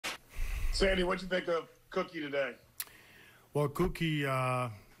Sandy, what'd you think of Cookie today? Well, Cookie,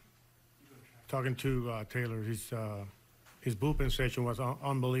 talking to Taylor, his bullpen session was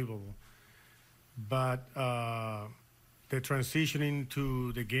unbelievable. But the transitioning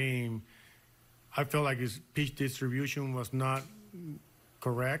to the game, I felt like his pitch distribution was not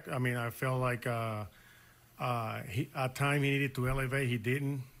correct. I mean, I felt like at time he needed to elevate. He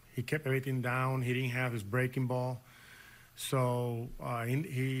didn't. He kept everything down. He didn't have his breaking ball. So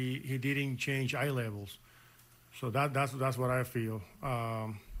he didn't change eye levels. So that's what I feel.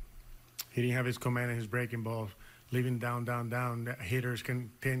 He didn't have his command and his breaking ball, leaving down. The hitters can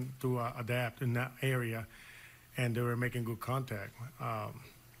tend to adapt in that area, and they were making good contact.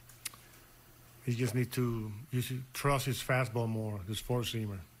 He just needs to trust his fastball more, this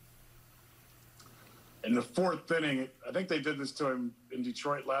four-seamer. In the fourth inning, I think they did this to him in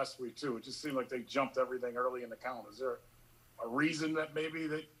Detroit last week too. It just seemed like they jumped everything early in the count. Is there a reason that maybe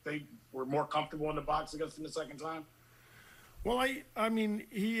they were more comfortable in the box against him the second time? Well, I mean,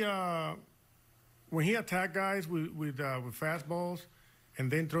 he when he attacked guys with fastballs,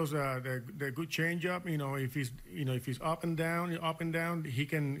 and then throws the good changeup. If he's up and down, he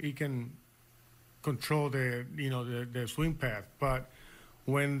can control the swing path. But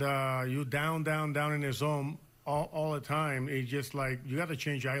when you down in the zone all the time, it's just like you got to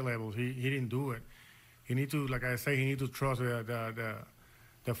change eye levels. He didn't do it. He need to, like I say, he need to trust the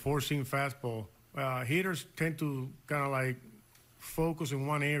four-seam fastball. Hitters tend to kind of like focus in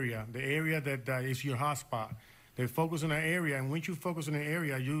one area, the area that is your hot spot. They focus on an area, and once you focus on an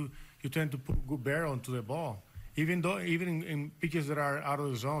area, you tend to put good barrel into the ball. Even in pitches that are out of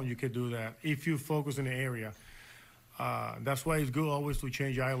the zone, you can do that if you focus in the area. That's why it's good always to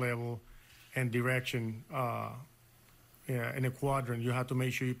change eye level and direction. In a quadrant, you have to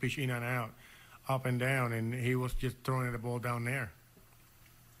make sure you pitch in and out, up and down, and he was just throwing the ball down there.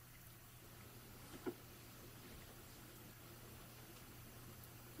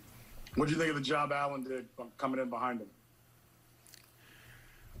 What do you think of the job Allen did coming in behind him?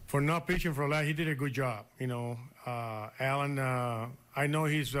 For not pitching for a lot, he did a good job. Allen, I know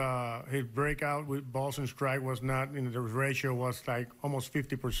his breakout with balls and strike was not, the ratio was like almost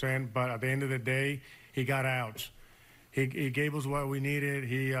 50%, but at the end of the day, he got outs. He gave us what we needed.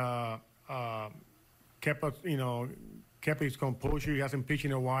 He kept us, kept his composure. He hasn't pitched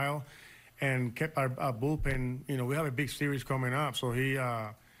in a while, and kept our bullpen. We have a big series coming up, so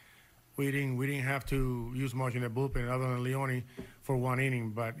we didn't have to use much in the bullpen other than Leone for one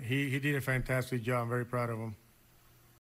inning, but he did a fantastic job. I'm very proud of him.